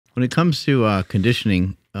When it comes to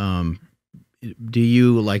conditioning, do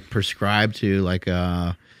you like prescribe to like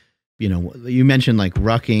you mentioned like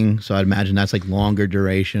rucking, so I'd imagine that's like longer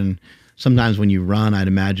duration. Sometimes when you run, I'd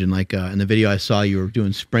imagine like in the video I saw you were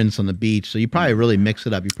doing sprints on the beach, so you probably really mix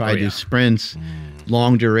it up. You probably do sprints,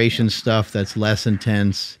 long duration stuff that's less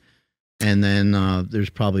intense, and then there's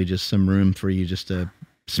probably just some room for you just to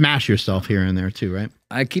smash yourself here and there too, right?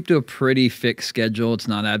 I keep to a pretty fixed schedule. It's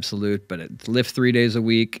not absolute, but it's lift 3 days a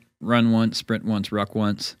week, run once, sprint once, ruck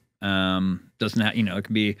once. Doesn't have, it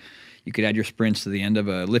could be, you could add your sprints to the end of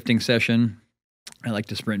a lifting session. I like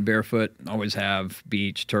to sprint barefoot, always have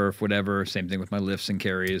beach, turf, whatever. Same thing with my lifts and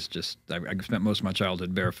carries. Just, I spent most of my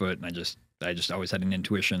childhood barefoot, and I just always had an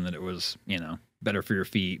intuition that it was, better for your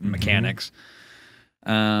feet and mechanics.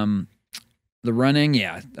 The running,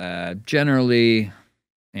 generally,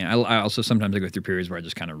 I also sometimes I go through periods where I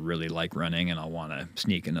just kind of really like running and I'll want to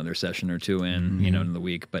sneak another session or two in, in the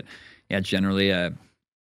week. But yeah, generally a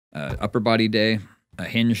upper body day, a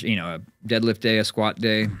hinge, a deadlift day, a squat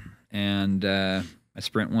day, and I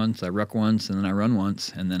sprint once, I ruck once, and then I run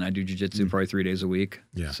once, and then I do jiu-jitsu probably 3 days a week.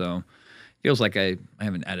 Yeah. So it feels like I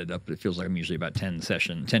haven't added up, but it feels like I'm usually about 10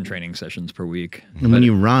 training sessions per week. And when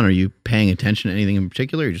you run, are you paying attention to anything in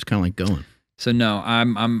particular, or you're just kind of like going? So no,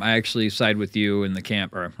 I actually side with you in the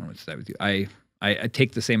camp, or I don't want to side with you. I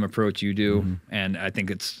take the same approach you do, and I think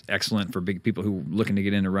it's excellent for big people who are looking to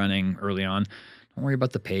get into running early on. Don't worry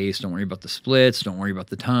about the pace, don't worry about the splits, don't worry about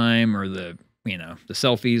the time or the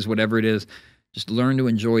selfies, whatever it is. Just learn to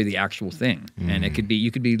enjoy the actual thing. And it could be,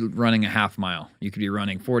 you could be running a half mile, you could be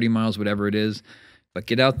running 40 miles, whatever it is, but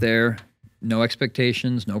get out there. No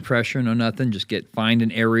expectations, no pressure, no nothing. Just find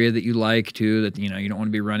an area that you like to, that, you don't want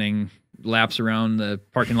to be running laps around the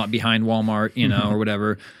parking lot behind Walmart, or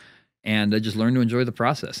whatever, and just learn to enjoy the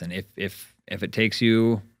process. And if it takes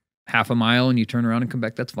you half a mile and you turn around and come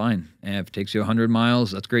back, that's fine. And if it takes you 100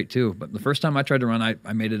 miles, that's great too. But the first time I tried to run, I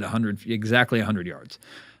made it exactly 100 yards.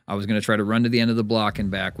 I was going to try to run to the end of the block and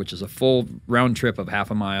back, which is a full round trip of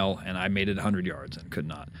half a mile, and I made it 100 yards and could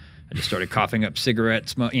not. I just started coughing up cigarette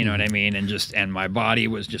smoke, you know what I mean? And my body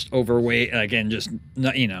was just overweight, again, just,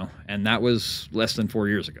 and that was less than 4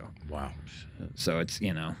 years ago. Wow. So it's,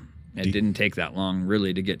 it didn't take that long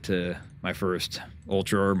really to get to my first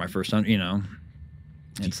ultra or my first,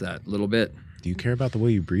 it's that little bit. Do you care about the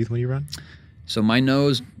way you breathe when you run? So my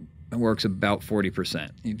nose works about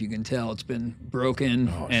 40%. If you can tell, it's been broken.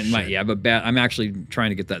 Oh, and I have a bad, I'm actually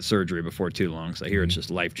trying to get that surgery before too long. So I hear it's just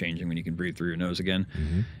life-changing when you can breathe through your nose again.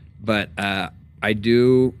 But I'm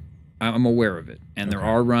aware of it. And there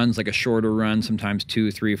are runs, like a shorter run, sometimes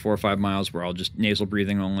 2, 3, 4, 5 miles, where I'll just nasal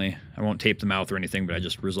breathing only. I won't tape the mouth or anything, but I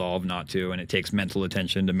just resolve not to. And it takes mental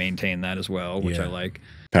attention to maintain that as well, which I like.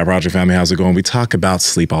 Pat Project family, how's it going? We talk about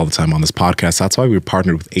sleep all the time on this podcast. That's why we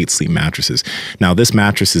partnered with 8 Sleep mattresses. Now, this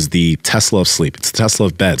mattress is the Tesla of sleep. It's the Tesla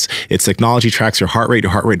of beds. Its technology tracks your heart rate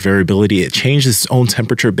variability. It changes its own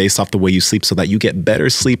temperature based off the way you sleep so that you get better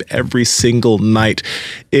sleep every single night.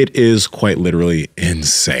 It is quite literally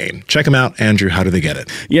insane. Check them out. Andrew, how do they get it?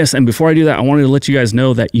 Yes, and before I do that, I wanted to let you guys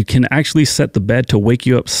know that you can actually set the bed to wake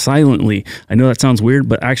you up silently. I know that sounds weird,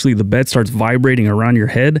 but actually the bed starts vibrating around your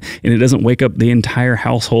head, and it doesn't wake up the entire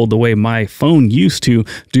household the way my phone used to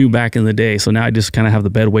do back in the day. So now I just kind of have the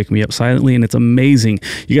bed wake me up silently, and it's amazing.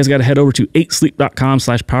 You guys got to head over to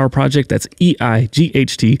 8sleep.com/powerproject. That's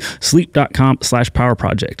EIGHT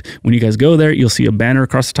sleep.com/powerproject. When you guys go there, you'll see a banner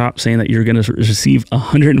across the top saying that you're going to receive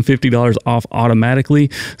 $150 off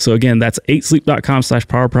automatically. So again, that's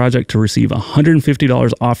 8sleep.com/powerproject to receive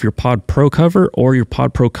 $150 off your Pod Pro cover or your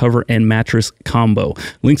Pod Pro cover and mattress combo.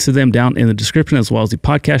 Links to them down in the description as well as the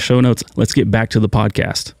podcast show notes. Let's get back to the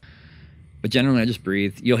podcast. But generally, I just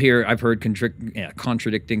breathe. You'll hear, I've heard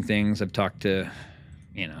contradicting things. I've talked to,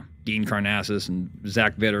 Dean Karnassus and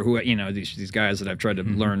Zach Vitter, who, these guys that I've tried to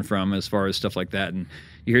learn from as far as stuff like that. And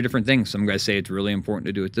you hear different things. Some guys say it's really important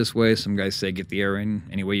to do it this way. Some guys say get the air in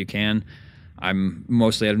any way you can. I'm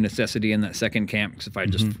mostly out of necessity in that second camp, because if I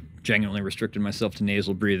just genuinely restricted myself to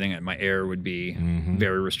nasal breathing, my air would be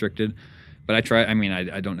very restricted. But I try.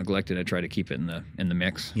 I don't neglect it. I try to keep it in the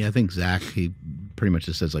mix. Yeah, I think Zach, he pretty much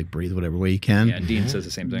just says like breathe whatever way you can. Yeah, Dean says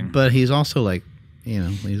the same thing. But he's also like, he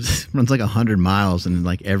runs like 100 miles, and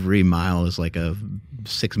like every mile is like a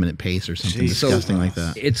 6-minute pace or something disgusting like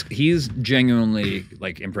that. He's genuinely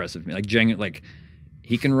like impressive to me. Like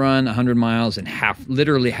he can run 100 miles in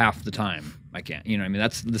literally half the time. I can't.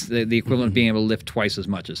 That's the equivalent of being able to lift twice as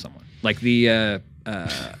much as someone. Like the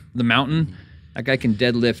mountain, that guy can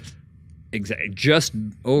deadlift just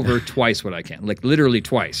over twice what I can, like literally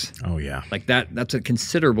twice. Oh yeah. Like that's a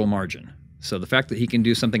considerable margin. So the fact that he can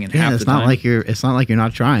do something in Yeah, half it's the not time. like you're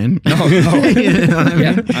not trying. No. You know what I mean?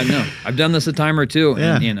 Yeah, I know. I've done this a time or two.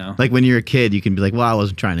 Yeah. And, you know. Like when you're a kid, you can be like, well, I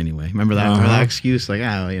wasn't trying anyway. Remember that? Remember that excuse? Like,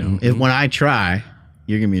 oh, you know, if when I try,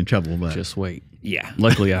 you're going to be in trouble. But Just wait. Yeah.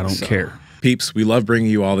 Luckily, I don't care. Peeps, we love bringing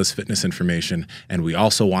you all this fitness information, and we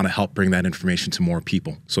also want to help bring that information to more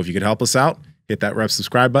people. So if you could help us out, hit that red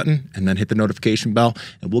subscribe button and then hit the notification bell,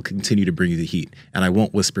 and we'll continue to bring you the heat. And I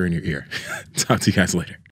won't whisper in your ear. Talk to you guys later.